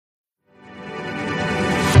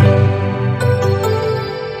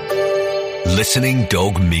Listening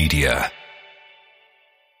Dog Media.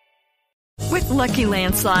 With Lucky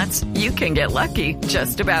Land Slots, you can get lucky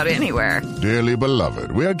just about anywhere. Dearly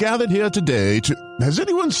beloved, we are gathered here today to... Has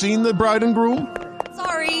anyone seen the bride and groom?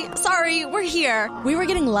 Sorry, we're here. We were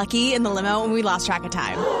getting lucky in the limo and we lost track of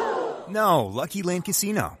time. No, Lucky Land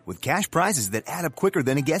Casino, with cash prizes that add up quicker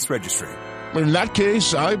than a guest registry. In that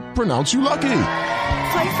case, I pronounce you lucky.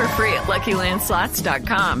 Play for free at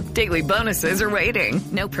LuckyLandSlots.com. Daily bonuses are waiting.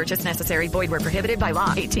 No purchase necessary. Void where prohibited by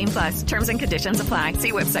law. 18+. Terms and conditions apply.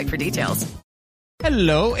 See website for details.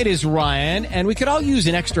 Hello, it is Ryan, and we could all use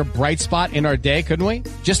an extra bright spot in our day, couldn't we?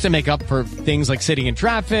 Just to make up for things like sitting in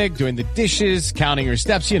traffic, doing the dishes, counting your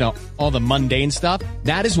steps, you know, all the mundane stuff.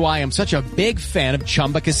 That is why I'm such a big fan of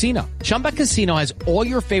Chumba Casino. Chumba Casino has all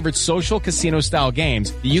your favorite social casino-style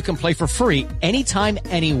games that you can play for free anytime,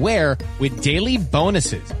 anywhere with daily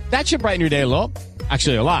bonuses. That should brighten your day a little.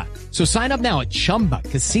 Actually, a lot. So sign up now at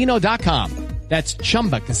ChumbaCasino.com. That's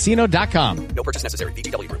ChumbaCasino.com. No purchase necessary.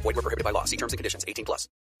 VGW Group. Void where prohibited by law. See terms and conditions. 18+.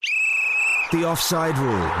 The Offside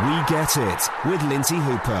Rule. We get it. With Lindsay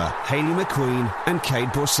Hooper, Hayley McQueen and Kate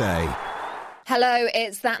Borsay. Hello,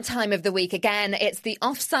 it's that time of the week again. It's the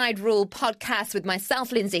Offside Rule podcast with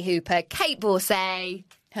myself, Lindsay Hooper, Kate Borsay.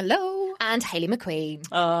 Hello. And Hayley McQueen.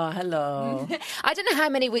 Oh, hello. I don't know how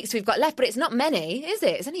many weeks we've got left, but it's not many, is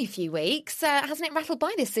it? It's only a few weeks. Hasn't it rattled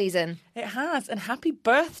by this season? It has. And happy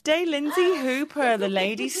birthday, Lindsay Hooper. The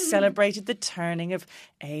lady celebrated the turning of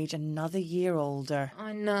age another year older.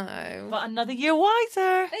 I know. But another year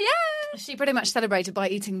wiser. Yeah. She pretty much celebrated by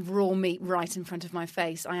eating raw meat right in front of my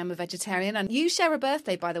face. I am a vegetarian. And you share a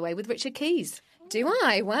birthday, by the way, with Richard Keys. Do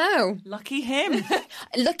I? Wow. Lucky him.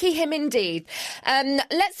 Lucky him indeed.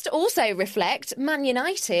 Let's also reflect Man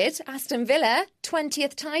United, Aston Villa,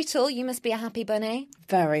 20th title. You must be a happy bunny.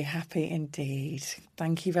 Very happy indeed.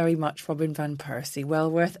 Thank you very much, Robin van Persie.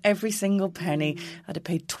 Well worth every single penny. I'd have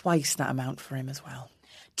paid twice that amount for him as well.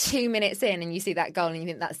 2 minutes in and you see that goal and you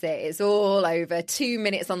think that's it. It's all over. 2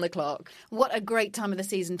 minutes on the clock. What a great time of the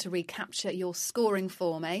season to recapture your scoring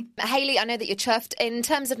form, eh? Hayley, I know that you're chuffed. In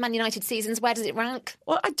terms of Man United seasons, where does it rank?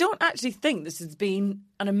 Well, I don't actually think this has been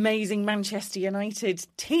an amazing Manchester United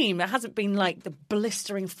team. It hasn't been like the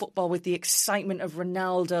blistering football with the excitement of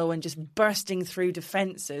Ronaldo and just bursting through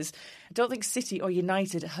defences. I don't think City or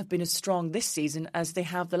United have been as strong this season as they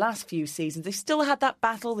have the last few seasons. They've still had that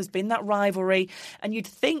battle. There's been that rivalry. And you'd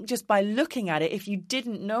think just by looking at it, if you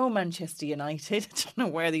didn't know Manchester United, I don't know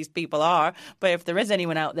where these people are, but if there is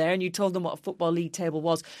anyone out there and you told them what a football league table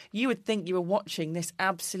was, you would think you were watching this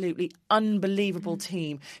absolutely unbelievable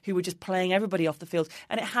team who were just playing everybody off the field.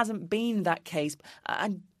 And it hasn't been that case.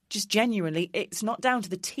 And just genuinely, it's not down to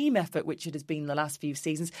the team effort, which it has been the last few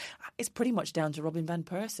seasons. It's pretty much down to Robin van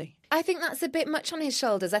Persie. I think that's a bit much on his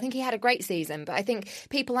shoulders. I think he had a great season, but I think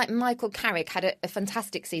people like Michael Carrick had a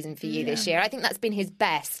fantastic season for you this year. I think that's been his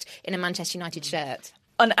best in a Manchester United shirt.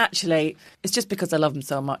 And actually, it's just because I love him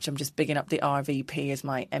so much. I'm just bigging up the RVP as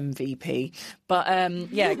my MVP. But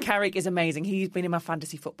yeah, Carrick is amazing. He's been in my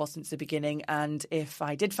fantasy football since the beginning. And if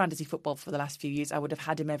I did fantasy football for the last few years, I would have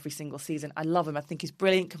had him every single season. I love him. I think he's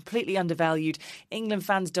brilliant, completely undervalued. England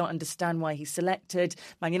fans don't understand why he's selected.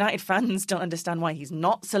 Man United fans don't understand why he's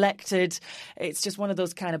not selected. It's just one of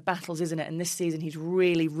those kind of battles, isn't it? And this season, he's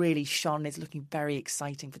really, really shone. It's looking very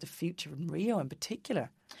exciting for the future in Rio in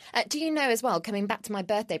particular. Do you know as well, coming back to my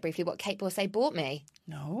birthday briefly, what Kate Borsay bought me?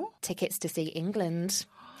 No. Tickets to see England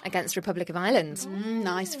against Republic of Ireland.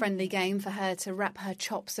 Nice friendly game for her to wrap her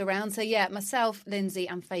chops around. So yeah, myself, Lindsay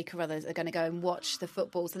and Faye Carruthers are going to go and watch the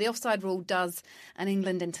football. So the Offside Rule does an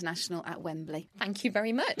England international at Wembley. Thank you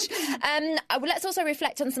very much. Let's also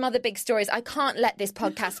reflect on some other big stories. I can't let this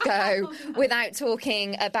podcast go without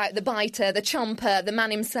talking about the biter, the chomper, the man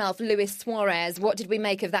himself, Luis Suarez. What did we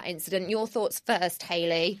make of that incident? Your thoughts first,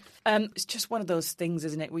 Hayley. It's just one of those things,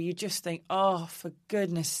 isn't it, where you just think, oh, for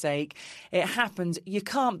goodness sake, it happened. You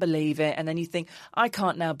can't believe it. And then you think, I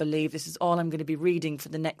can't now believe this is all I'm going to be reading for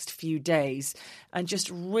the next few days. And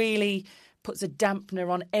just really puts a dampener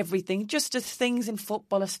on everything, just as things in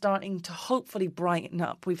football are starting to hopefully brighten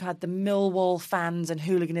up. We've had the Millwall fans and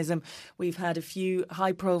hooliganism. We've had a few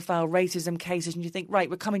high-profile racism cases. And you think, right,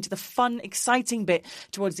 we're coming to the fun, exciting bit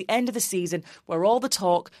towards the end of the season where all the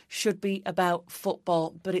talk should be about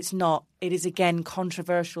football, but it's not. It is, again,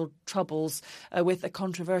 controversial troubles with a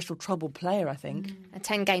controversial troubled player, I think. A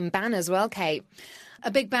 10-game ban as well, Kate.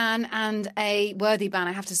 A big ban and a worthy ban,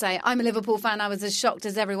 I have to say. I'm a Liverpool fan. I was as shocked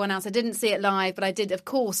as everyone else. I didn't see it live, but I did, of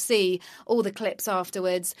course, see all the clips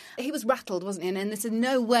afterwards. He was rattled, wasn't he? And this in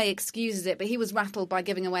no way excuses it, but he was rattled by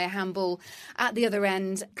giving away a handball at the other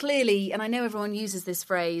end. Clearly, and I know everyone uses this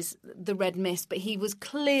phrase, the red mist, but he was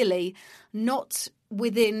clearly not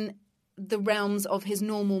within the realms of his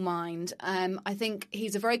normal mind. I think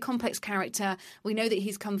he's a very complex character. We know that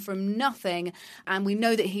he's come from nothing, and we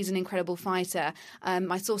know that he's an incredible fighter.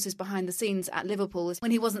 My sources behind the scenes at Liverpool is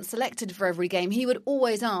when he wasn't selected for every game, he would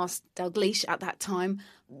always ask Dalglish at that time,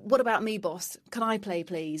 "What about me, boss? Can I play,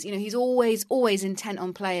 please?" You know, he's always intent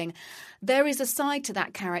on playing. There is a side to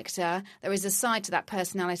that character, there is a side to that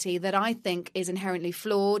personality that I think is inherently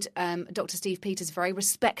flawed. Dr. Steve Peters, very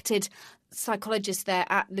respected psychologist there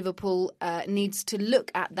at Liverpool, needs to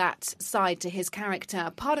look at that side to his character.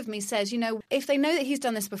 Part of me says, you know, if they know that he's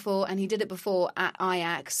done this before and he did it before at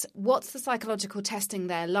Ajax, what's the psychological testing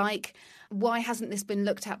there like? Why hasn't this been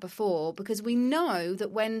looked at before? Because we know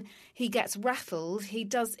that when he gets rattled, he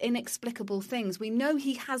does inexplicable things. We know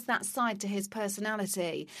he has that side to his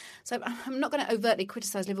personality. So I'm not going to overtly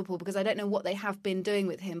criticise Liverpool because I don't know what they have been doing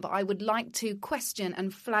with him, but I would like to question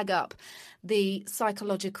and flag up the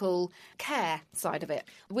psychological care side of it.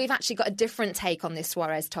 We've actually got a different take on this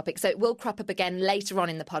Suarez topic, so it will crop up again later on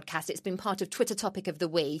in the podcast. It's been part of Twitter Topic of the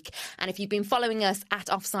Week, and if you've been following us at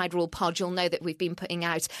Offside Rule Pod, you'll know that we've been putting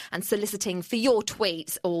out and soliciting for your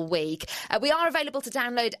tweets all week. We are available to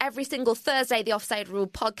download every single Thursday, the Offside Rule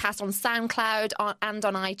podcast on SoundCloud and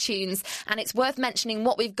on iTunes, and it's worth mentioning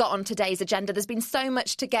what we've got on today's agenda. There's been so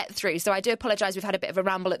much to get through, so I do apologise we've had a bit of a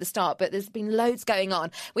ramble at the start, but there's been loads going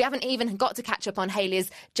on. We haven't even got to catch up on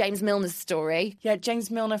Hayley's James Milner's story. Yeah,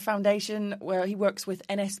 James Milner Foundation, where he works with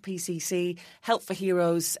NSPCC, Help for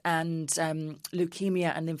Heroes and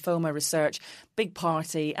leukemia and lymphoma research. Big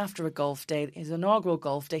party after a golf day, his inaugural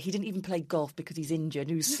golf day. He didn't even play golf because he's injured.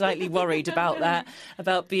 He was slightly worried about that,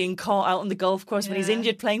 about being caught out on the golf course when he's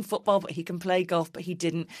injured playing football, but he can play golf, but he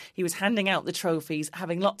didn't. He was handing out the trophies,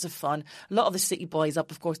 having lots of fun. A lot of the City boys up,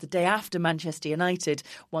 of course, the day after Manchester United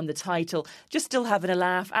won the title, just still having a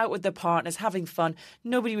laugh, out with their partners, having fun.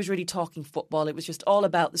 Nobody was really talking football. It was just all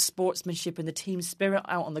about the sportsmanship and the team spirit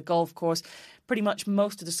out on the golf course. Pretty much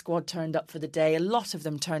most of the squad turned up for the day. A lot of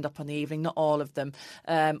them turned up on the evening, not all of them.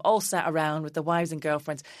 All sat around with their wives and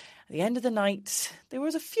girlfriends. At the end of the night, there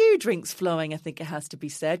was a few drinks flowing, I think it has to be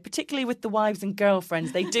said, particularly with the wives and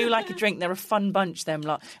girlfriends. They do like a drink. They're a fun bunch, them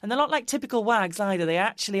lot. And they're not like typical wags either. They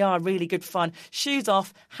actually are really good fun. Shoes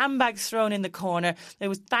off, handbags thrown in the corner. There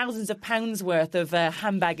was thousands of pounds worth of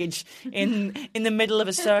hand baggage in the middle of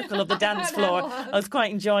a circle of the dance floor. I was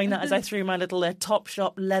quite enjoying that as I threw my little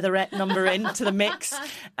Topshop leatherette number into the mix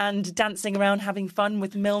and dancing around, having fun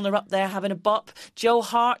with Milner up there having a bop. Joe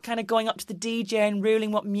Hart kind of going up to the DJ and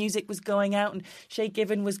ruling what music was going out, and Shay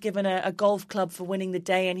Given was given a golf club for winning the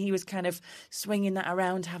day, and he was kind of swinging that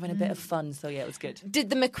around, having a bit of fun. So yeah, it was good.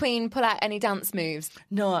 Did the McQueen pull out any dance moves?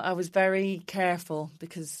 No, I was very careful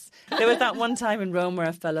because there was that one time in Rome where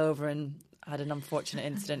I fell over and had an unfortunate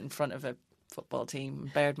incident in front of a football team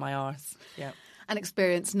and bared my arse. Yeah. An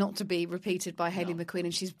experience not to be repeated by Hayley McQueen,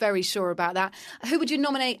 and she's very sure about that. Who would you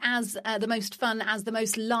nominate as the most fun, as the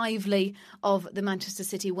most lively of the Manchester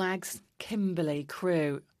City wags? Kimberly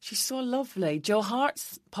Crew. She's so lovely. Joe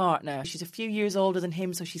Hart's partner. She's a few years older than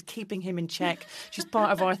him, so she's keeping him in check. She's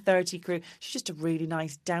part of our 30 crew. She's just a really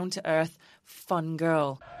nice, down-to-earth, fun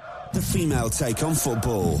girl. The female take on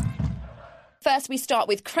football. First, we start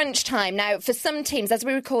with crunch time. Now, for some teams, as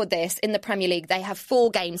we record this in the Premier League, they have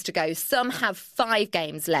 4 games to go. Some have 5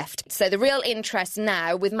 games left. So the real interest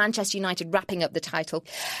now, with Manchester United wrapping up the title,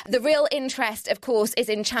 the real interest, of course, is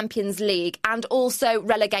in Champions League and also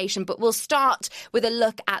relegation. But we'll start with a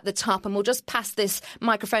look at the top, and we'll just pass this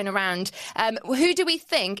microphone around. Who do we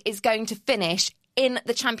think is going to finish in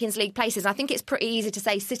the Champions League places? I think it's pretty easy to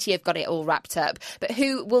say City have got it all wrapped up, but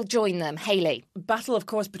who will join them? Hayley? Battle, of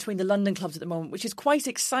course, between the London clubs at the moment, which is quite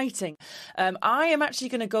exciting. I am actually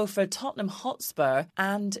going to go for Tottenham Hotspur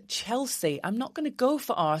and Chelsea. I'm not going to go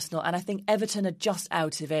for Arsenal, and I think Everton are just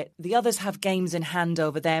out of it. The others have games in hand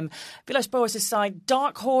over them. Villas-Boas' side,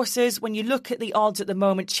 dark horses. When you look at the odds at the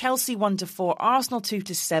moment, Chelsea 1-4, Arsenal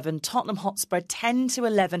 2-7, Tottenham Hotspur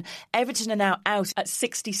 10-11. Everton are now out at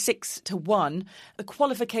 66-1. The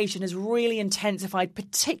qualification has really intensified,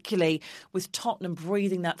 particularly with Tottenham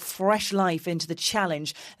breathing that fresh life into the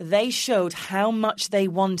challenge. They showed how much they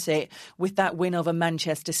want it with that win over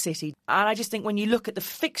Manchester City. And I just think when you look at the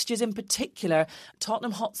fixtures in particular,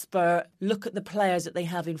 Tottenham Hotspur, look at the players that they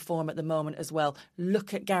have in form at the moment as well.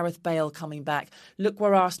 Look at Gareth Bale coming back. Look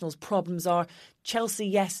where Arsenal's problems are. Chelsea,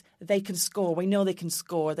 yes, they can score. We know they can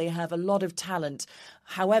score. They have a lot of talent.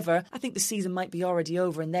 However, I think the season might be already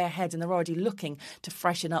over in their heads and they're already looking to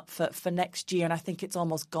freshen up for next year, and I think it's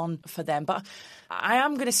almost gone for them. But I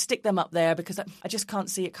am going to stick them up there because I just can't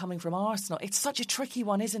see it coming from Arsenal. It's such a tricky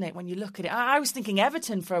one, isn't it, when you look at it? I was thinking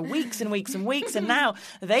Everton for weeks and weeks and weeks, and now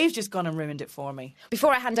they've just gone and ruined it for me.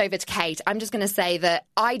 Before I hand over to Kate, I'm just going to say that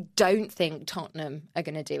I don't think Tottenham are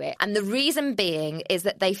going to do it. And the reason being is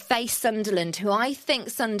that they face Sunderland, who I think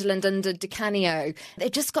Sunderland under Di Canio,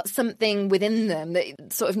 they've just got something within them, that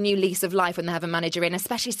sort of new lease of life when they have a manager in,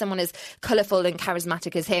 especially someone as colourful and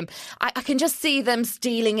charismatic as him. I can just see them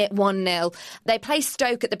stealing it 1-0. They play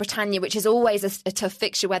Stoke at the Britannia, which is always a tough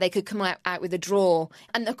fixture where they could come out with a draw.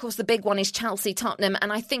 And of course the big one is Chelsea-Tottenham,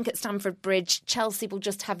 and I think at Stamford Bridge Chelsea will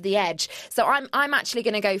just have the edge. So I'm actually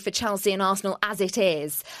going to go for Chelsea and Arsenal as it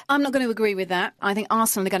is. I'm not going to agree with that. I think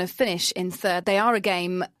Arsenal are going to finish in third. They are a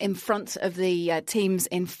game in front of the teams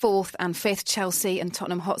in fourth and fifth, Chelsea and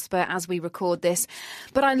Tottenham Hotspur, as we record this.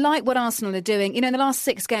 But I like what Arsenal are doing. You know, in the last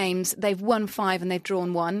 6 games, they've won 5 and they've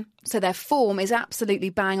drawn 1. So their form is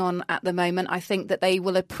absolutely bang on at the moment. I think that they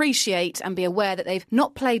will appreciate and be aware that they've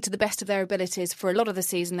not played to the best of their abilities for a lot of the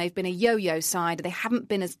season. They've been a yo-yo side. They haven't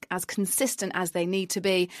been as consistent as they need to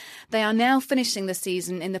be. They are now finishing the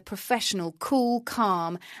season in the professional, cool,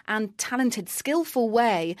 calm and talented, skillful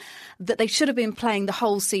way that they should have been playing the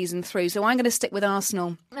whole season through. So I'm going to stick with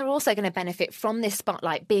Arsenal. They're also going to benefit from this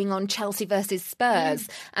spotlight being on Chelsea versus Spurs.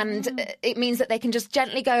 And it means that they can just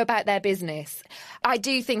gently go about their business. I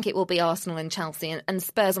do think it will be Arsenal and Chelsea, and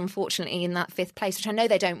Spurs, unfortunately, in that 5th place, which I know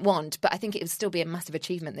they don't want, but I think it would still be a massive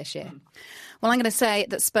achievement this year. Well, I'm going to say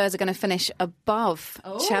that Spurs are going to finish above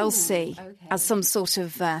Chelsea as some sort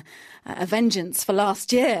of a vengeance for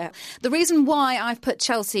last year. The reason why I've put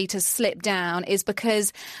Chelsea to slip down is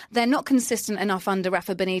because they're not consistent enough under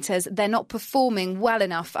Rafa Benitez. They're not performing well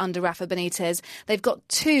enough under Rafa Benitez. They've got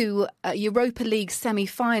 2 Europa League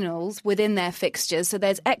semi-finals within their fixtures, so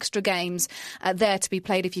there's extra games there to be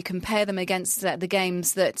played if you compare them against the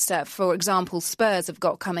games that, for example, Spurs have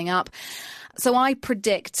got coming up. So I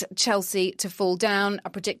predict Chelsea to fall down. I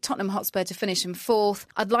predict Tottenham Hotspur to finish in 4th.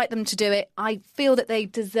 I'd like them to do it. I feel that they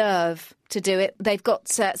deserve to do it. They've got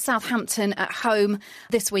Southampton at home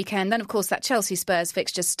this weekend. Then, of course, that Chelsea-Spurs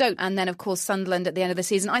fixture, Stoke, and then, of course, Sunderland at the end of the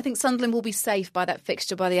season. I think Sunderland will be safe by that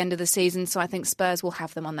fixture by the end of the season, so I think Spurs will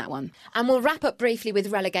have them on that one. And we'll wrap up briefly with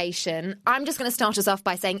relegation. I'm just going to start us off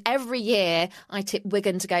by saying every year I tip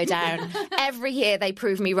Wigan to go down. Every year they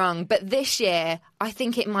prove me wrong. But this year, I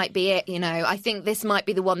think it might be it, you know. I think this might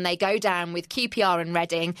be the one they go down with QPR and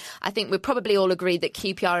Reading. I think we're probably all agreed that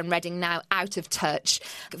QPR and Reading now out of touch.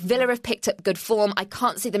 Villa have picked up good form. I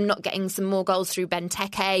can't see them not getting some more goals through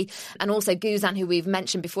Benteke, and also Guzan, who we've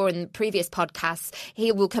mentioned before in the previous podcasts.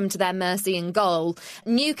 He will come to their mercy in goal.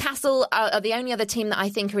 Newcastle are the only other team that I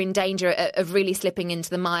think are in danger of really slipping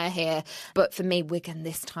into the mire here. But for me, Wigan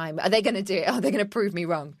this time, are they going to do it? Are they going to prove me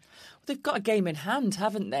wrong? They've got a game in hand,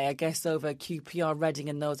 haven't they, I guess, over QPR, Reading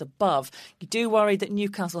and those above. You do worry that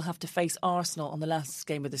Newcastle have to face Arsenal on the last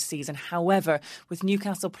game of the season. However, with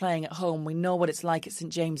Newcastle playing at home, we know what it's like at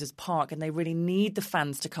St James's Park, and they really need the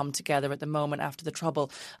fans to come together at the moment after the trouble.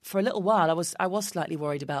 For a little while, I was slightly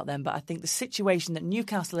worried about them, but I think the situation that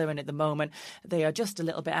Newcastle are in at the moment, they are just a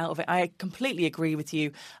little bit out of it. I completely agree with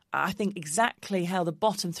you. I think exactly how the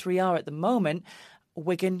bottom 3 are at the moment,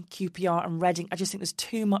 Wigan, QPR and Reading. I just think there's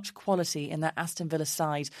too much quality in that Aston Villa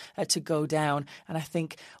side to go down. And I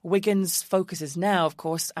think Wigan's focus is now, of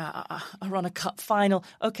course, are on a cup final.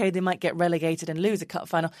 OK, they might get relegated and lose a cup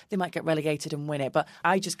final. They might get relegated and win it. But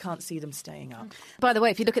I just can't see them staying up. By the way,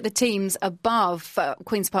 if you look at the teams above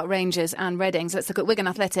Queen's Park Rangers and Reading, so let's look at Wigan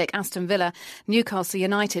Athletic, Aston Villa, Newcastle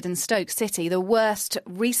United and Stoke City. The worst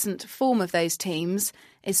recent form of those teams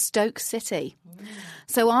is Stoke City.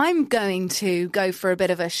 So I'm going to go for a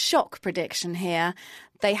bit of a shock prediction here.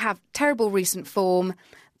 They have terrible recent form.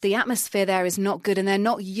 The atmosphere there is not good and they're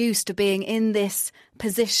not used to being in this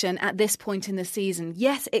position at this point in the season.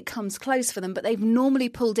 Yes, it comes close for them, but they've normally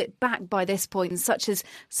pulled it back by this point, such as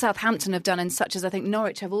Southampton have done and such as I think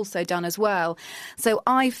Norwich have also done as well. So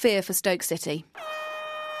I fear for Stoke City.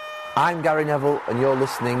 I'm Gary Neville and you're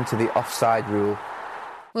listening to the Offside Rule.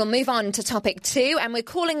 We'll move on to topic 2, and we're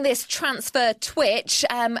calling this Transfer Twitch.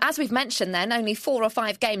 As we've mentioned then, only 4 or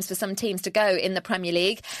 5 games for some teams to go in the Premier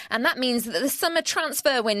League, and that means that the summer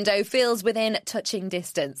transfer window feels within touching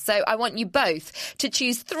distance. So I want you both to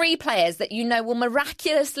choose 3 players that you know will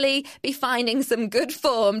miraculously be finding some good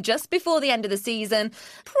form just before the end of the season,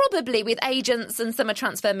 probably with agents and summer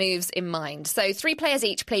transfer moves in mind. So 3 players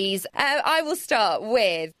each, please. I will start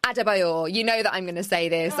with Adebayor. You know that I'm going to say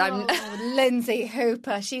this. Lindsay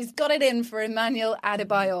Hooper. She's got it in for Emmanuel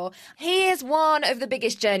Adebayor. He is one of the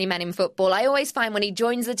biggest journeymen in football. I always find when he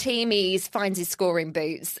joins the team, he finds his scoring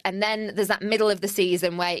boots. And then there's that middle of the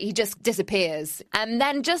season where he just disappears. And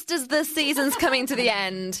then just as the season's coming to the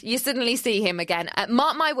end, you suddenly see him again.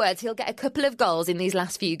 Mark my words, he'll get a couple of goals in these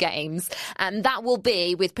last few games. And that will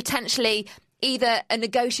be with potentially either a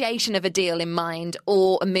negotiation of a deal in mind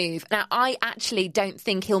or a move. Now, I actually don't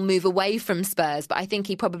think he'll move away from Spurs, but I think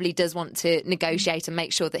he probably does want to negotiate and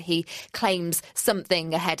make sure that he claims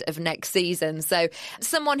something ahead of next season. So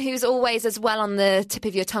someone who's always as well on the tip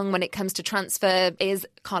of your tongue when it comes to transfer is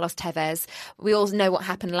Carlos Tevez. We all know what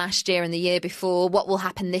happened last year and the year before. What will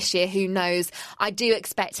happen this year, who knows? I do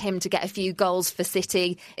expect him to get a few goals for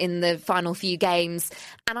City in the final few games.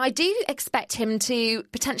 And I do expect him to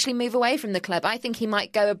potentially move away from the club. I think he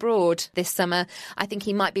might go abroad this summer. I think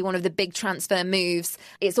he might be one of the big transfer moves.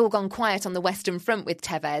 It's all gone quiet on the Western Front with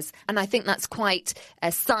Tevez, and I think that's quite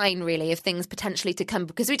a sign, really, of things potentially to come,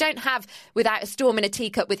 because we don't have without a storm in a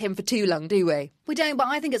teacup with him for too long, do we? We don't, but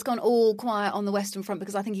I think it's gone all quiet on the Western Front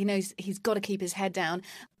because I think he knows he's got to keep his head down.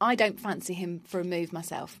 I don't fancy him for a move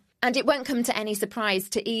myself. And it won't come to any surprise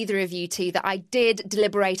to either of you two that I did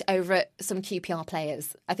deliberate over some QPR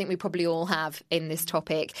players. I think we probably all have in this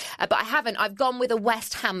topic. But I haven't. I've gone with a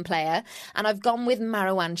West Ham player, and I've gone with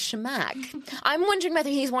Marouane Chamakh. I'm wondering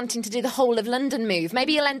whether he's wanting to do the whole of London move.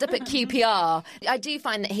 Maybe he'll end up at QPR. I do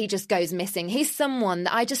find that he just goes missing. He's someone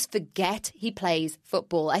that I just forget he plays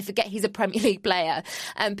football. I forget he's a Premier League player.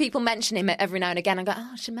 People mention him every now and again. I go,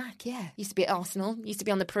 oh, Chamakh, yeah. Used to be at Arsenal. Used to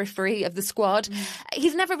be on the periphery of the squad.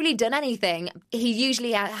 He's never really done anything. He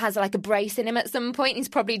usually has like a brace in him at some point. He's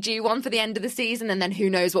probably due one for the end of the season, and then who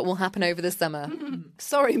knows what will happen over the summer.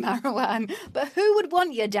 Sorry, Marouane, but who would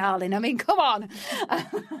want you, darling? I mean, come on.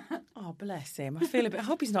 Oh, bless him. I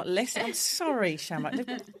hope he's not listening. I'm sorry,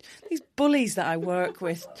 Chamakh. These bullies that I work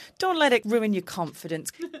with, don't let it ruin your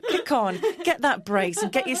confidence. Kick on, get that brace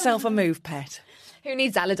and get yourself a move, pet. Who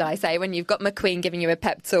needs Allardyce, when you've got McQueen giving you a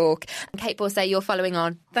pep talk? And Kate Borsay, you're following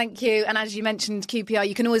on. Thank you. And as you mentioned, QPR,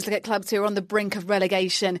 you can always look at clubs who are on the brink of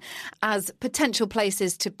relegation as potential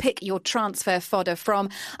places to pick your transfer fodder from.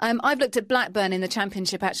 I've looked at Blackburn in the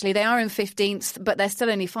Championship, actually. They are in 15th, but they're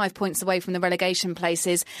still only 5 points away from the relegation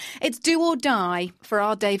places. It's do or die for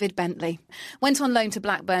our David Bentley. Went on loan to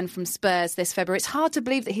Blackburn from Spurs this February. It's hard to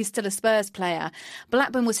believe that he's still a Spurs player.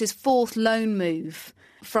 Blackburn was his 4th loan move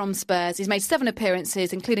from Spurs. He's made 7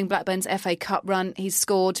 appearances, including Blackburn's FA Cup run. He's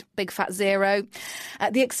scored big fat 0.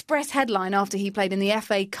 The Express headline after he played in the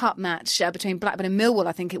FA Cup match between Blackburn and Millwall,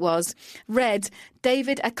 I think it was, read,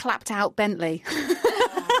 David a clapped out Bentley.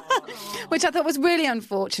 Which I thought was really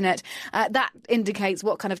unfortunate. That indicates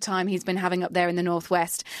what kind of time he's been having up there in the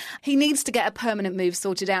Northwest. He needs to get a permanent move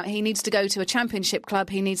sorted out. He needs to go to a Championship club.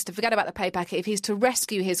 He needs to forget about the pay packet if he's to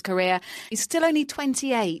rescue his career. He's still only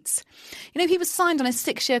 28. You know, he was signed on a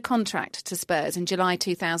 6-year contract to Spurs in July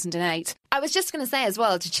 2008. I was just going to say as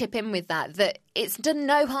well, to chip in with that it's done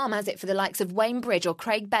no harm, has it, for the likes of Wayne Bridge or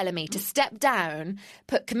Craig Bellamy to step down,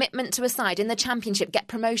 put commitment to a side in the Championship, get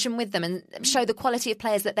promotion with them and show the quality of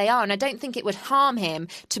players that they are. And I don't think it would harm him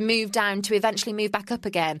to move down to eventually move back up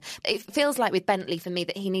again. It feels like with Bentley, for me,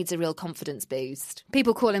 that he needs a real confidence boost.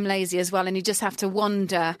 People call him lazy as well, and you just have to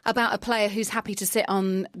wonder about a player who's happy to sit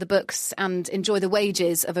on the books and enjoy the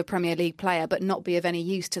wages of a Premier League player but not be of any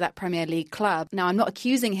use to that Premier League club. Now, I'm not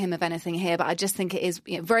accusing him of anything here, but I just think it is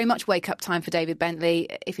very much wake-up time for David Bentley.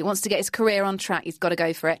 If he wants to get his career on track, he's got to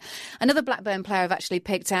go for it. Another Blackburn player I've actually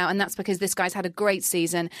picked out, and that's because this guy's had a great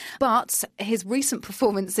season, but his recent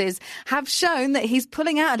performances have shown that he's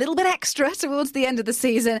pulling out a little bit extra towards the end of the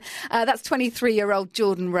season. That's 23-year-old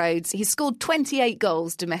Jordan Rhodes. He's scored 28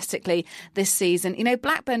 goals domestically this season. You know,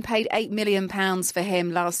 Blackburn paid £8 million for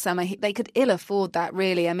him last summer. They could ill afford that,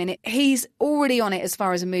 really. I mean, he's already on it as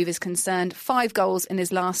far as a move is concerned. 5 goals in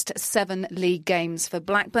his last 7 league games for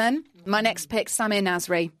Blackburn. My next pick, Samir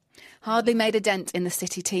Nasri. hardly made a dent in the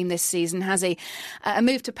City team this season, has he? A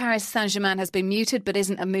move to Paris Saint-Germain has been mooted, but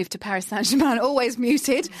isn't a move to Paris Saint-Germain always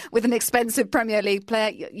mooted with an expensive Premier League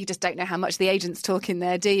player? You just don't know how much the agent's talking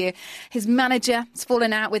there, do you? His manager has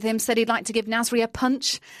fallen out with him, said he'd like to give Nasri a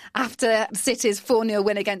punch after City's 4-0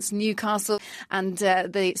 win against Newcastle. And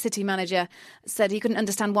the City manager said he couldn't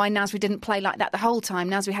understand why Nasri didn't play like that the whole time.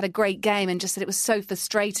 Nasri had a great game and just said it was so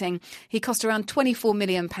frustrating. He cost around £24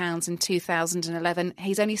 million in 2011.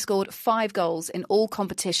 He's only scored 5 goals in all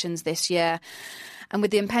competitions this year. And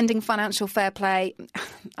with the impending financial fair play,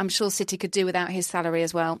 I'm sure City could do without his salary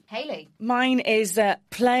as well. Hayley? Mine is a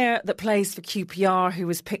player that plays for QPR who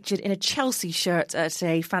was pictured in a Chelsea shirt at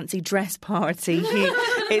a fancy dress party.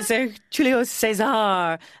 It's Julio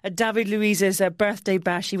Cesar at David Luiz's birthday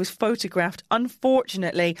bash. He was photographed,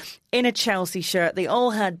 unfortunately, in a Chelsea shirt. They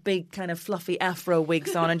all had big kind of fluffy afro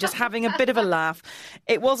wigs on and just having a bit of a laugh.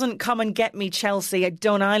 It wasn't come and get me Chelsea,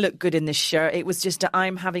 don't I look good in this shirt. It was just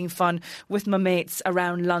I'm having fun with my mates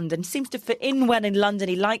around London. Seems to fit in well in London.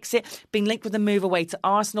 He likes it. Being linked with a move away to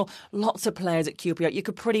Arsenal. Lots of players at QPR. You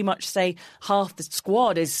could pretty much say half the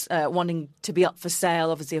squad is wanting to be up for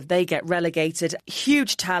sale, obviously, if they get relegated.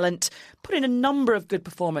 Huge talent. Put in a number of good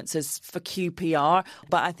performances for QPR,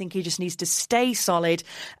 but I think he just needs to stay solid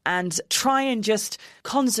and try and just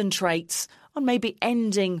concentrate on maybe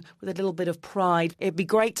ending with a little bit of pride. It'd be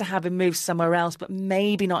great to have him move somewhere else, but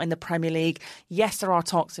maybe not in the Premier League. Yes, there are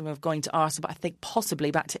talks of him going to Arsenal, but I think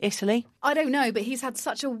possibly back to Italy. I don't know, but he's had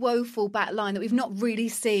such a woeful back line that we've not really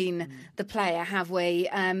seen the player, have we?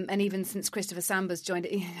 And even since Christopher Samba's joined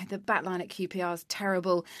it, the back line at QPR is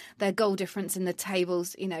terrible. Their goal difference in the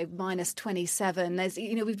tables, minus 27. There's,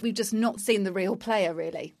 we've just not seen the real player,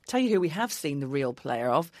 really. Tell you who we have seen the real player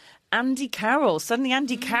of. Andy Carroll. Suddenly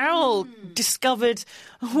Andy Carroll discovered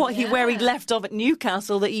where he left off at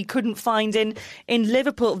Newcastle that he couldn't find in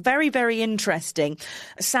Liverpool. Very, very interesting.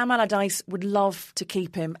 Sam Allardyce would love to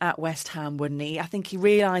keep him at West Ham, wouldn't he? I think he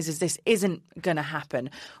realises this isn't going to happen.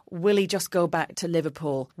 Will he just go back to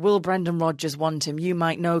Liverpool? Will Brendan Rodgers want him? You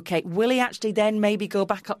might know, Kate. Will he actually then maybe go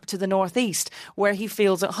back up to the northeast where he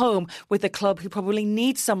feels at home with a club who probably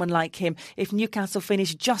needs someone like him? If Newcastle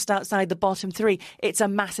finish just outside the bottom 3, it's a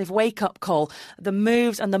massive wake-up call. The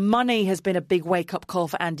moves and the money has been a big wake-up call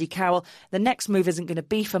for Andy Carroll. The next move isn't going to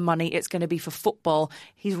be for money, it's going to be for football.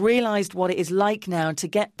 He's realised what it is like now to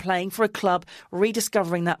get playing for a club,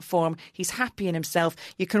 rediscovering that form. He's happy in himself.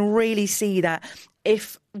 You can really see that.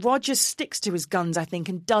 If Rodgers sticks to his guns, I think,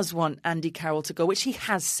 and does want Andy Carroll to go, which he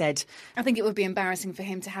has said. I think it would be embarrassing for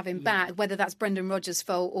him to have him back, whether that's Brendan Rodgers'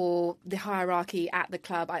 fault or the hierarchy at the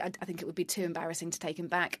club. I think it would be too embarrassing to take him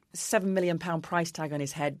back. £7 million price tag on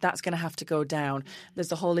his head. That's going to have to go down. There's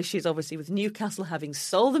the whole issues, obviously, with Newcastle having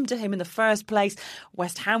sold them to him in the first place.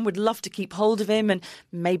 West Ham would love to keep hold of him, and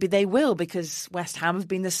maybe they will, because West Ham have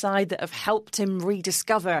been the side that have helped him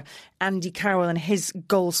rediscover Andy Carroll and his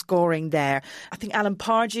goal scoring there. I think Alan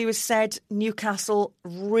Pardew has said Newcastle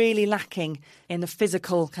really lacking in the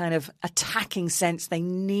physical kind of attacking sense. They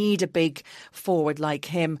need a big forward like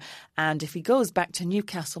him. And if he goes back to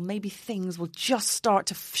Newcastle, maybe things will just start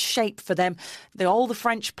to shape for them. All the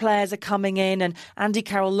French players are coming in, and Andy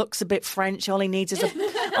Carroll looks a bit French. All he needs is a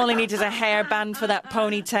hairband for that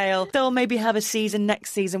ponytail. They'll maybe have a season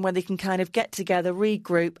next season where they can kind of get together,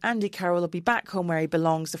 regroup. Andy Carroll will be back home where he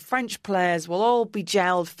belongs. The French players will all be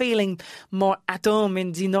gelled, feeling more at home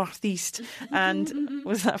in the northeast. And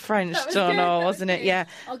was that French? Don't know, wasn't it? Yeah.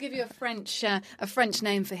 I'll give you a French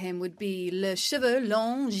name for him would be Le Cheveux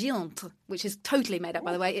Long Géant, which is totally made up,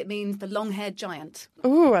 by the way. It means the long-haired giant.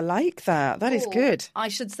 Oh, I like that. That is good. I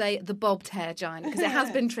should say the bobbed hair giant, because it has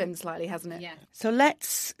been trimmed slightly, hasn't it? Yeah. So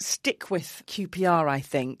let's stick with QPR, I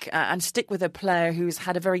think, and stick with a player who's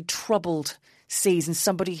had a very troubled season,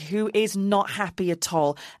 somebody who is not happy at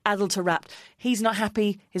all. Adel Taarabt, he's not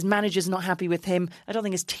happy. His manager's not happy with him. I don't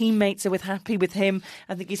think his teammates are happy with him.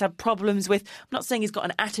 I think he's had problems with, I'm not saying he's got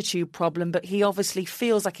an attitude problem, but he obviously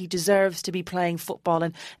feels like he deserves to be playing football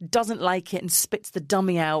and doesn't like it and spits the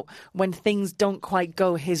dummy out when things don't quite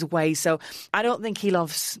go his way. So I don't think he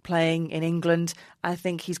loves playing in England. I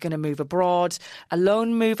think he's going to move abroad. A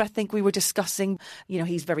loan move, I think we were discussing.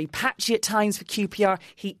 He's very patchy at times for QPR.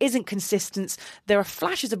 He isn't consistent. There are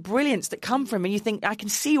flashes of brilliance that come from him, and you think, I can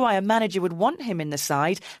see why a manager would want want him in the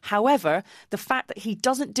side. However, the fact that he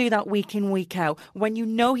doesn't do that week in, week out, when you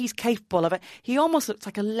know he's capable of it, he almost looks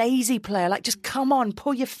like a lazy player, like just come on,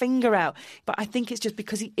 pull your finger out. But I think it's just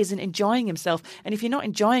because he isn't enjoying himself. And if you're not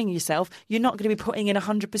enjoying yourself, you're not going to be putting in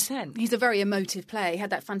 100%. He's a very emotive player. He had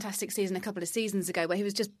that fantastic season a couple of seasons ago where he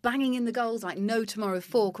was just banging in the goals like no tomorrow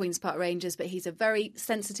for Queen's Park Rangers, but he's a very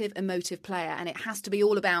sensitive, emotive player, and it has to be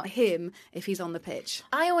all about him if he's on the pitch.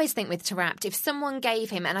 I always think with Taarabt, if someone gave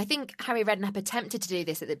him, and I think Harry Redknapp attempted to do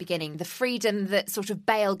this at the beginning, the freedom that sort of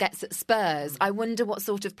Bale gets at Spurs, I wonder what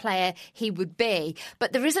sort of player he would be.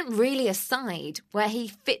 But there isn't really a side where he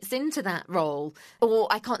fits into that role, or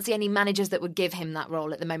I can't see any managers that would give him that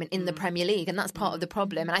role at the moment in the Premier League, and that's part of the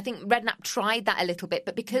problem. And I think Redknapp tried that a little bit,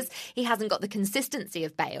 but because he hasn't got the consistency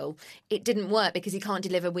of Bale, it didn't work because he can't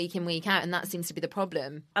deliver week in, week out, and that seems to be the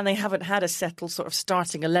problem. And they haven't had a settled sort of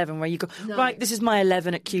starting 11 where you go, right, this is my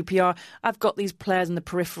 11 at QPR. I've got these players in the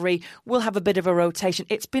periphery. We'll have a bit of a rotation.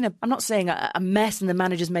 It's been, I'm not saying a mess and the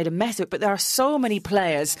manager's made a mess of it, but there are so many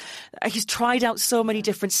players. He's tried out so many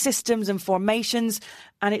different systems and formations,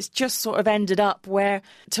 and it's just sort of ended up where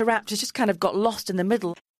Taarabt has just kind of got lost in the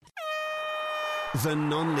middle. The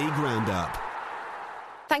non-league roundup.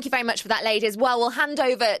 Thank you very much for that, ladies. Well, we'll hand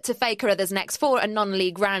over to Faye Carruthers next for a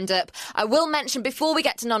non-league roundup. I will mention, before we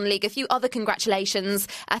get to non-league, a few other congratulations.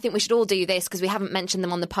 I think we should all do this because we haven't mentioned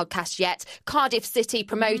them on the podcast yet. Cardiff City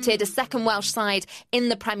promoted, a second Welsh side in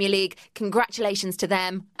the Premier League. Congratulations to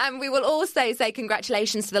them. And we will also say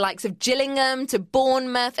congratulations to the likes of Gillingham, to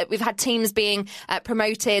Bournemouth. We've had teams being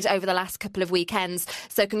promoted over the last couple of weekends.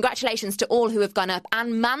 So congratulations to all who have gone up.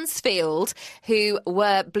 And Mansfield, who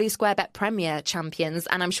were Blue Square Bet Premier champions.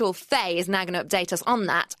 And I'm sure Faye is now going to update us on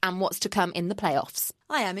that and what's to come in the playoffs.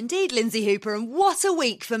 I am indeed Lindsay Hooper, and what a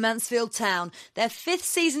week for Mansfield Town. Their 5th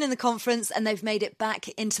season in the conference, and they've made it back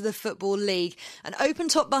into the Football League. An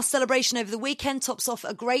open-top bus celebration over the weekend tops off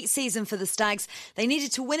a great season for the Stags. They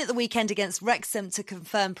needed to win at the weekend against Wrexham to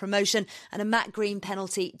confirm promotion, and a Matt Green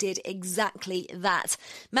penalty did exactly that.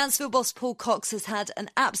 Mansfield boss Paul Cox has had an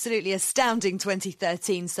absolutely astounding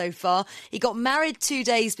 2013 so far. He got married 2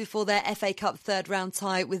 days before their FA Cup third-round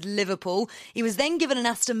tie with Liverpool. He was then given an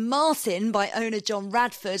Aston Martin by owner John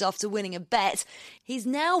Radford after winning a bet. He's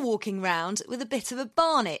now walking round with a bit of a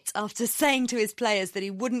barnet after saying to his players that he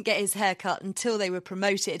wouldn't get his hair cut until they were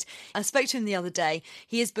promoted. I spoke to him the other day.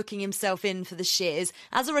 He is booking himself in for the Shears.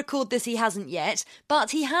 As I record this, he hasn't yet, but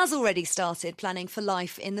he has already started planning for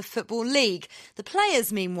life in the Football League. The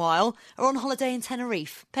players, meanwhile, are on holiday in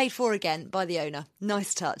Tenerife, paid for again by the owner.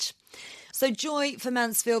 Nice touch. So joy for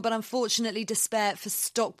Mansfield, but unfortunately despair for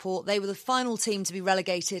Stockport. They were the final team to be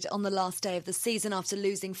relegated on the last day of the season after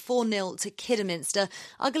losing 4-0 to Kidderminster.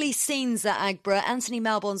 Ugly scenes at Agborough. Anthony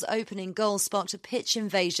Malbon's opening goal sparked a pitch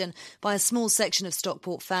invasion by a small section of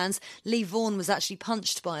Stockport fans. Lee Vaughan was actually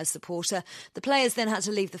punched by a supporter. The players then had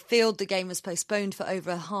to leave the field. The game was postponed for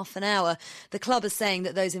over half an hour. The club is saying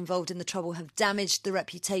that those involved in the trouble have damaged the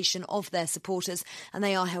reputation of their supporters, and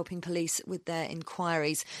they are helping police with their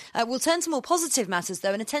inquiries. We'll turn to more positive matters,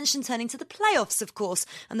 though, and attention turning to the playoffs, of course,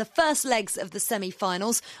 and the first legs of the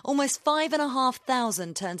semi-finals. Almost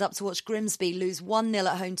 5,500 turned up to watch Grimsby lose 1-0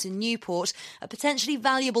 at home to Newport. A potentially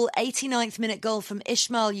valuable 89th minute goal from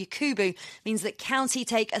Ismail Yakubu means that County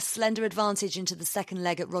take a slender advantage into the second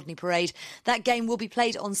leg at Rodney Parade. That game will be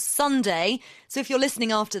played on Sunday, so if you're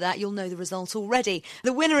listening after that, you'll know the result already.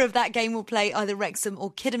 The winner of that game will play either Wrexham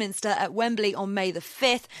or Kidderminster at Wembley on May the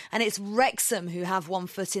 5th, and it's Wrexham who have one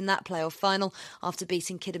foot in that playoff final after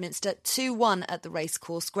beating Kidderminster 2-1 at the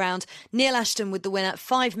Racecourse Ground. Neil Ashton with the winner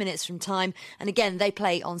 5 minutes from time, and again they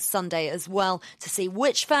play on Sunday as well to see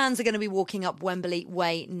which fans are going to be walking up Wembley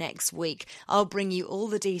Way next week. I'll bring you all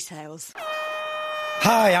the details.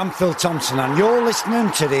 Hi, I'm Phil Thompson and you're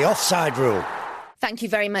listening to the Offside Rule. Thank you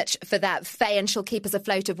very much for that, Faye, and she'll keep us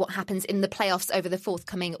afloat of what happens in the playoffs over the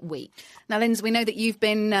forthcoming week. Now, Linz, we know that you've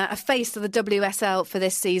been a face of the WSL for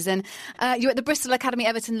this season. You were at the Bristol Academy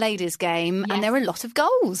Everton ladies game, and there were a lot of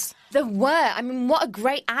goals. There were. I mean, what a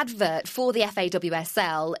great advert for the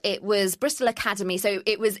FAWSL. It was Bristol Academy, so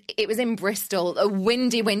it was in Bristol, a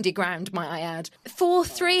windy ground, might I add.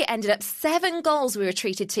 4-3 ended up, 7 goals we were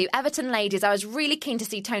treated to. Everton ladies, I was really keen to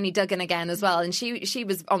see Tony Duggan again as well, and she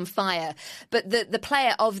was on fire. But the the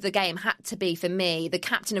player of the game had to be, for me, the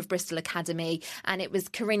captain of Bristol Academy, and it was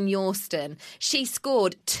Corinne Yorston. She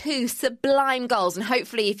scored 2 sublime goals, and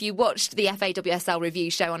hopefully if you watched the FAWSL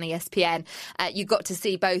review show on ESPN, you got to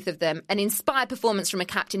see both of them. An inspired performance from a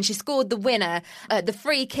captain. She scored the winner, the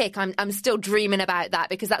free kick. I'm still dreaming about that,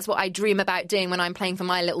 because that's what I dream about doing when I'm playing for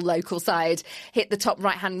my little local side. Hit the top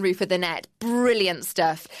right-hand roof of the net. Brilliant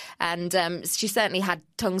stuff. And she certainly had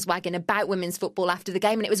tongues wagging about women's football after the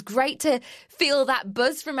game, and it was great to feel that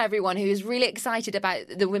buzz from everyone who was really excited about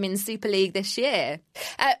the Women's Super League this year.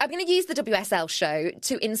 I'm going to use the WSL show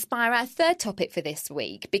to inspire our third topic for this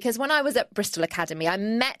week, because when I was at Bristol Academy, I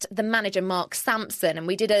met the manager Mark Sampson, and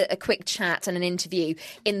we did a quick chat and an interview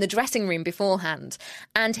in the dressing room beforehand,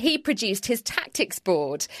 and he produced his tactics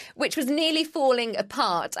board, which was nearly falling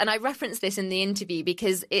apart. And I referenced this in the interview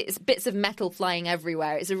because it's bits of metal flying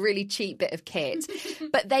everywhere. It's a really cheap bit of kit.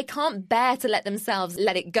 But they can't bear to let themselves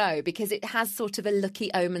let it go, because it has sort of a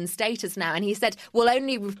lucky omen status now. And he said, we'll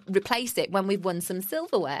only replace it when we've won some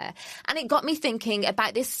silverware. And it got me thinking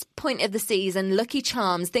about this point of the season, lucky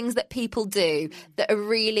charms, things that people do that are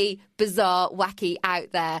really bizarre, wacky,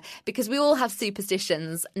 out there, because we all have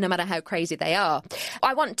superstitions, no matter how crazy they are.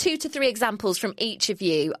 I want 2 to 3 examples from each of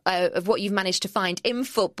you of what you've managed to find in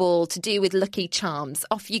football to do with lucky charms.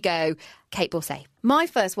 Off you go, Kate Borsay. My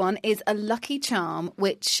first one is a lucky charm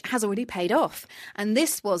which has already paid off. And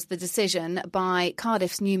this was the decision by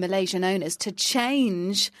Cardiff's new Malaysian owners to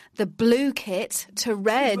change the blue kit to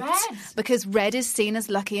red. Because red is seen as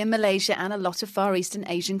lucky in Malaysia and a lot of Far Eastern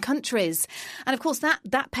Asian countries. And of course,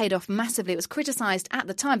 that paid off massively. It was criticised at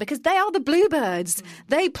the time because they are the Bluebirds.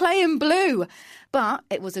 They play in blue. But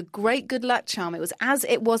it was a great good luck charm. It was as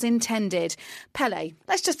it was intended. Pele.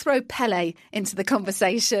 Let's just throw Pele into the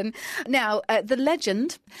conversation. Now, the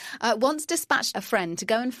legend once dispatched a friend to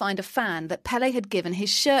go and find a fan that Pele had given his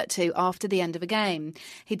shirt to after the end of a game.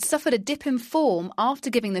 He'd suffered a dip in form after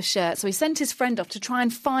giving the shirt, so he sent his friend off to try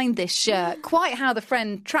and find this shirt. Quite how the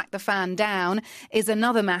friend tracked the fan down is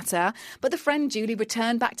another matter. But the friend duly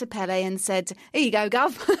returned back to Pele and said, "Here you go,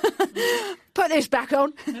 Gov." Put this back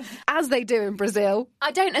on, as they do in Brazil.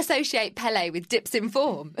 I don't associate Pele with dips in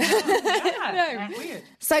form. No. Weird.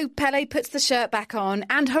 So Pele puts the shirt back on,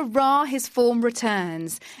 and hurrah, his form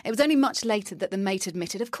returns. It was only much later that the mate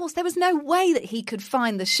admitted, of course, there was no way that he could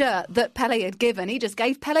find the shirt that Pele had given. He just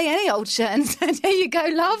gave Pele any old shirt and said, "Here you go,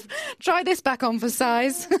 love. Try this back on for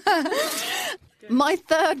size." My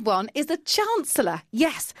third one is a chancellor.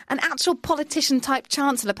 Yes, an actual politician-type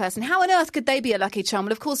chancellor person. How on earth could they be a lucky charm?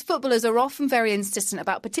 Well, of course, footballers are often very insistent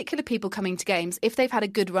about particular people coming to games if they've had a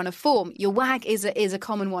good run of form. Your wag is a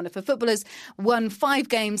common one. If a footballer's won 5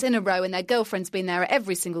 games in a row and their girlfriend's been there at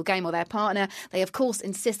every single game, or their partner, they, of course,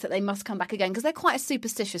 insist that they must come back again because they're quite a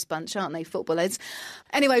superstitious bunch, aren't they, footballers?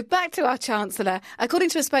 Anyway, back to our chancellor. According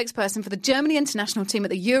to a spokesperson for the Germany international team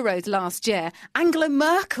at the Euros last year, Angela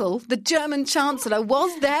Merkel, the German chancellor,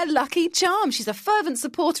 was their lucky charm. She's a fervent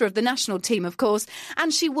supporter of the national team, of course,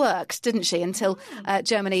 and she worked, didn't she, until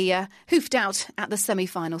Germany hoofed out at the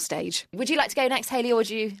semi-final stage. Would you like to go next, Hayley, or would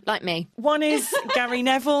you like me? One is Gary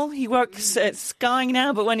Neville. He works at Sky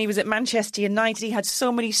now, but when he was at Manchester United, he had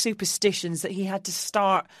so many superstitions that he had to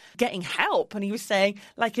start getting help. And he was saying,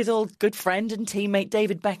 like his old good friend and teammate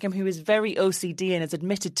David Beckham, who is very OCD and has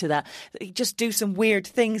admitted to that he just do some weird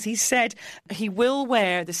things. He said he will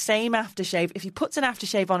wear the same aftershave. If he puts an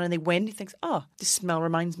aftershave on and they win, he thinks, oh, this smell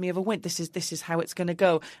reminds me of a win. This is how it's going to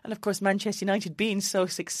go. And of course, Manchester United being so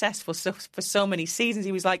successful for so many seasons,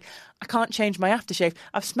 he was like, I can't change my aftershave.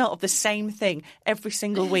 I've smelt of the same thing every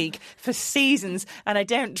single week for seasons, and I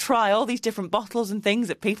don't try all these different bottles and things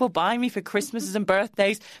that people buy me for Christmases and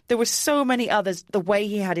birthdays. There were so many others. The way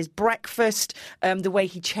he had his breakfast, the way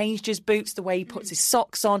he changed his boots, the way he puts his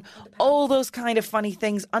socks on, all those kind of funny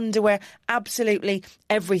things, underwear, absolutely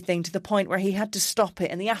everything, to the point where he had to stop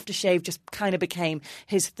it, and the aftershave just kind of became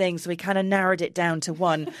his thing, so he kind of narrowed it down to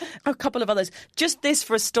one. A couple of others. Just this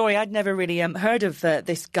for a story. I'd never really heard of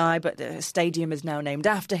this guy, but the stadium is now named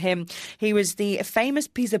after him. He was the famous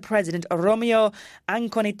Pisa president, Romeo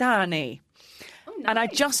Anconitani. And I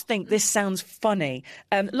just think this sounds funny.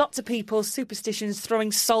 Lots of people, superstitions,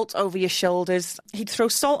 throwing salt over your shoulders. He'd throw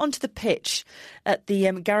salt onto the pitch at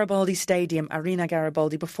the Garibaldi Stadium, Arena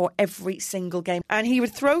Garibaldi, before every single game. And he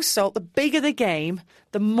would throw salt. The bigger the game,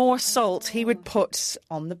 the more salt he would put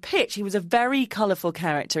on the pitch. He was a very colourful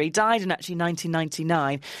character. He died in actually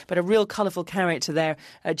 1999, but a real colourful character there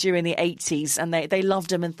during the 80s. And they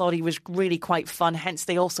loved him and thought he was really quite fun. Hence,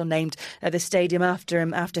 they also named the stadium after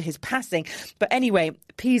him after his passing. But anyway,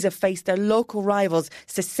 Pisa faced their local rivals,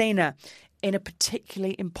 Cesena, in a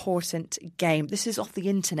particularly important game. This is off the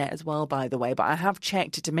internet as well, by the way, but I have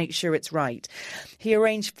checked it to make sure it's right. He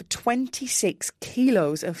arranged for 26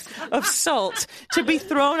 kilos of salt to be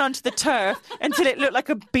thrown onto the turf until it looked like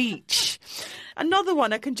a beach. Another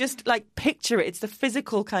one, I can just picture it. It's the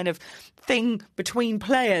physical kind of thing between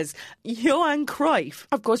players. Johan Cruyff,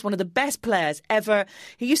 of course, one of the best players ever.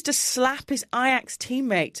 He used to slap his Ajax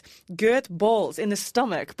teammate, Gert Balls, in the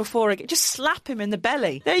stomach before a game. Just slap him in the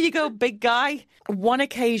belly. There you go, big guy. One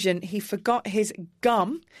occasion, he forgot his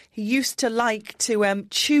gum. He used to like to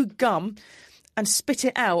chew gum and spit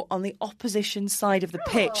it out on the opposition side of the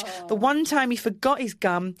pitch. The one time he forgot his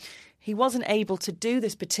gum, he wasn't able to do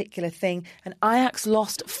this particular thing, and Ajax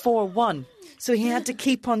lost 4-1. So he had to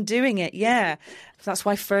keep on doing it, yeah. That's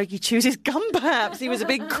why Fergie chooses gum, perhaps. He was a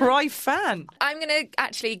big Cruyff fan. I'm going to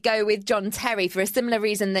actually go with John Terry for a similar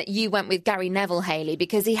reason that you went with Gary Neville, Hayley,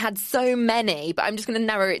 because he had so many, but I'm just going to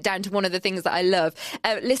narrow it down to one of the things that I love,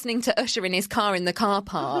 listening to Usher in his car in the car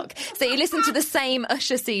park. So he listened to the same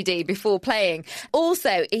Usher CD before playing.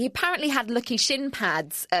 Also, he apparently had lucky shin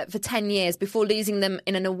pads for 10 years before losing them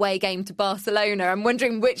in an away game to Barcelona. I'm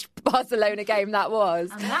wondering which Barcelona game that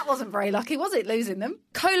was. And that wasn't very lucky, was it, losing them?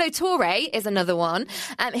 Colo Torre is another one.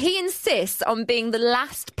 He insists on being the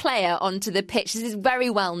last player onto the pitch. This is very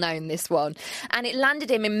well known, this one. And it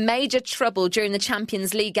landed him in major trouble during the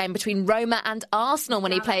Champions League game between Roma and Arsenal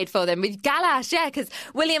when he played for them. With Gallas, yeah, because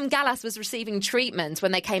William Gallas was receiving treatment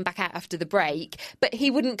when they came back out after the break, but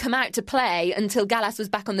he wouldn't come out to play until Gallas was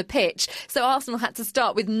back on the pitch. So Arsenal had to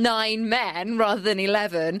start with 9 men rather than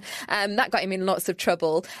 11. That got him in lots of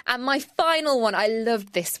trouble. And my final one, I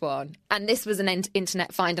loved this one. And this was an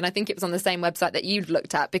internet find, and I think it was on the same website that you'd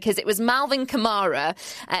looked at, because it was Malvin Kamara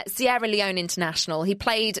at Sierra Leone International. He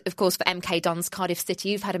played, of course, for MK Dons, Cardiff City.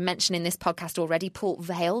 You've had a mention in this podcast already, Port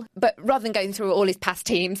Vale. But rather than going through all his past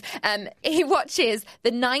teams, he watches the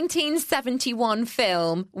 1971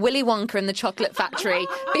 film Willy Wonka and the Chocolate Factory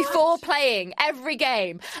before playing every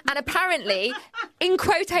game. And apparently, in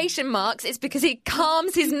quotation marks, it's because it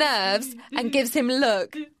calms his nerves and gives him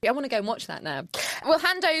luck. I want to go and watch that now. We'll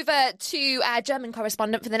hand over to our German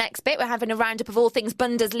correspondent for the next bit. We're having a roundup of all things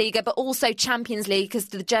Bundesliga, but also Champions League, because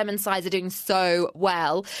the German sides are doing so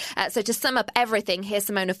well. So to sum up everything, here's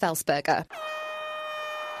Simona Felsberger.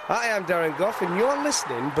 Hi, I'm Darren Goff, and you're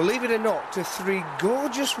listening, believe it or not, to 3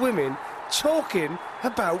 gorgeous women talking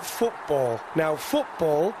about football. Now,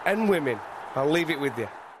 football and women. I'll leave it with you.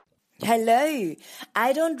 Hello.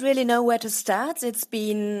 I don't really know where to start. It's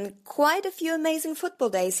been quite a few amazing football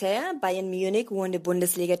days here. Bayern Munich won the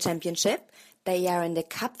Bundesliga championship. They are in the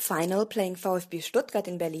cup final playing VfB Stuttgart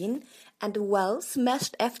in Berlin, and well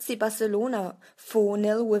smashed FC Barcelona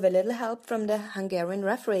 4-0 with a little help from the Hungarian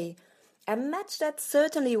referee. A match that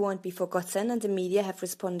certainly won't be forgotten, and the media have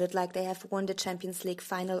responded like they have won the Champions League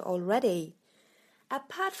final already.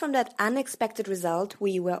 Apart from that unexpected result,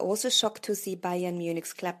 we were also shocked to see Bayern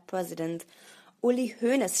Munich's club president Uli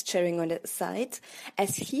Hoeneß cheering on the side,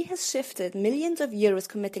 as he has shifted millions of euros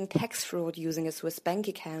committing tax fraud using a Swiss bank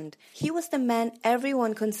account. He was the man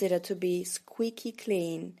everyone considered to be squeaky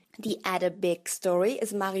clean. The other big story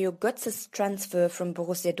is Mario Götze's transfer from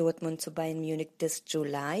Borussia Dortmund to Bayern Munich this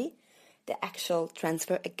July. The actual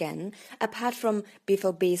transfer again, apart from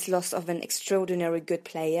BVB's loss of an extraordinary good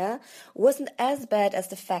player, wasn't as bad as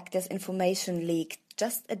the fact there's information leaked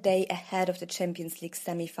just a day ahead of the Champions League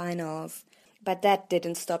semi-finals. But that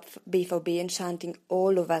didn't stop BVB enchanting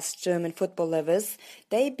all of us German football lovers.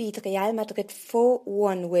 They beat Real Madrid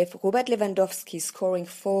 4-1 with Robert Lewandowski scoring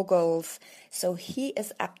 4 goals. So he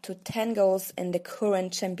is up to 10 goals in the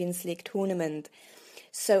current Champions League tournament.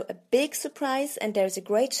 So a big surprise, and there's a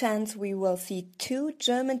great chance we will see 2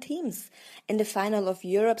 German teams in the final of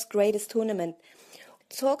Europe's greatest tournament.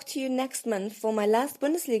 Talk to you next month for my last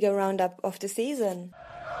Bundesliga roundup of the season.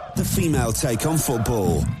 The female take on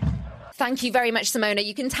football. Thank you very much, Simona.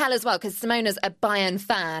 You can tell as well, because Simona's a Bayern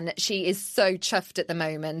fan. She is so chuffed at the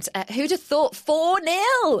moment. Who'd have thought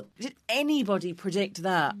 4-0? Did anybody predict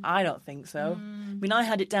that? I don't think so. I mean, I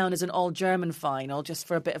had it down as an all-German final just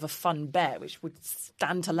for a bit of a fun bet, which would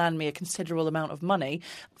stand to land me a considerable amount of money.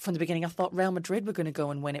 From the beginning, I thought Real Madrid were going to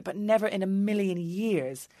go and win it, but never in a million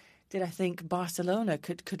years did I think Barcelona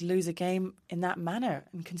could lose a game in that manner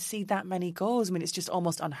and concede that many goals. I mean, it's just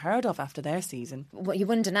almost unheard of after their season. Well, you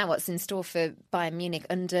wonder now what's in store for Bayern Munich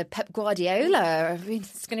under Pep Guardiola. I mean,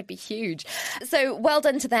 it's going to be huge. So well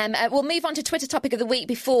done to them. We'll move on to Twitter topic of the week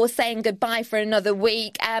before saying goodbye for another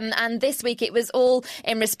week. And this week it was all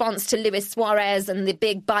in response to Luis Suarez and the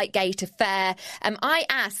big Bitegate affair. I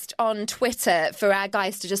asked on Twitter for our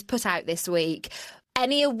guys to just put out this week,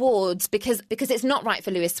 any awards, because it's not right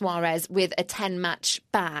for Luis Suarez with a 10-match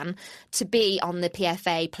ban to be on the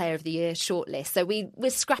PFA Player of the Year shortlist. So we're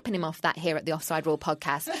scrapping him off that here at the Offside Rule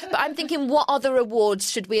podcast. But I'm thinking, what other awards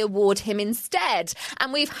should we award him instead?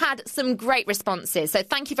 And we've had some great responses. So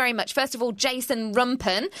thank you very much. First of all, Jason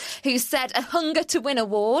Rumpen, who said a Hunger to Win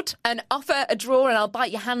award, an Offer a Draw and I'll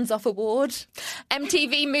Bite Your Hands Off award,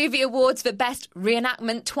 MTV Movie Awards for Best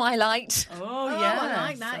Reenactment Twilight. Oh, yeah. I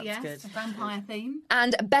like that, That's yes. good. Vampire theme.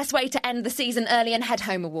 And Best Way to End the Season Early and Head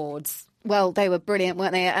Home awards. Well, they were brilliant,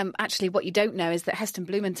 weren't they? Actually, what you don't know is that Heston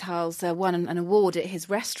Blumenthal's won an award at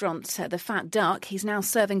his restaurant, the Fat Duck. He's now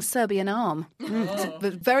serving Serbian arm. It's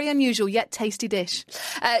a very unusual yet tasty dish.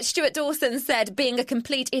 Stuart Dawson said Being a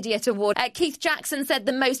Complete Idiot award. Keith Jackson said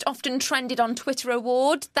the Most Often Trended on Twitter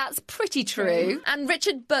award. That's pretty true. And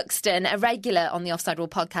Richard Buxton, a regular on the Offside Rule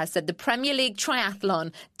podcast, said the Premier League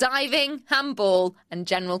triathlon, diving, handball and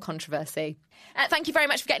general controversy. Thank you very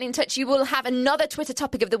much for getting in touch. You will have another Twitter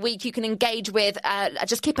topic of the week you can engage with.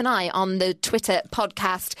 Just keep an eye on the Twitter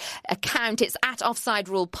podcast account. It's at Offside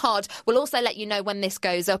Rule Pod. We'll also let you know when this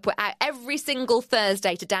goes up. We're out every single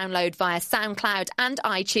Thursday to download via SoundCloud and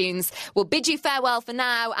iTunes. We'll bid you farewell for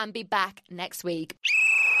now and be back next week.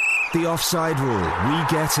 The Offside Rule, we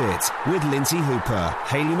get it. With Lindsay Hooper,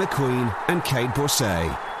 Hayley McQueen and Kate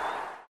Borsay.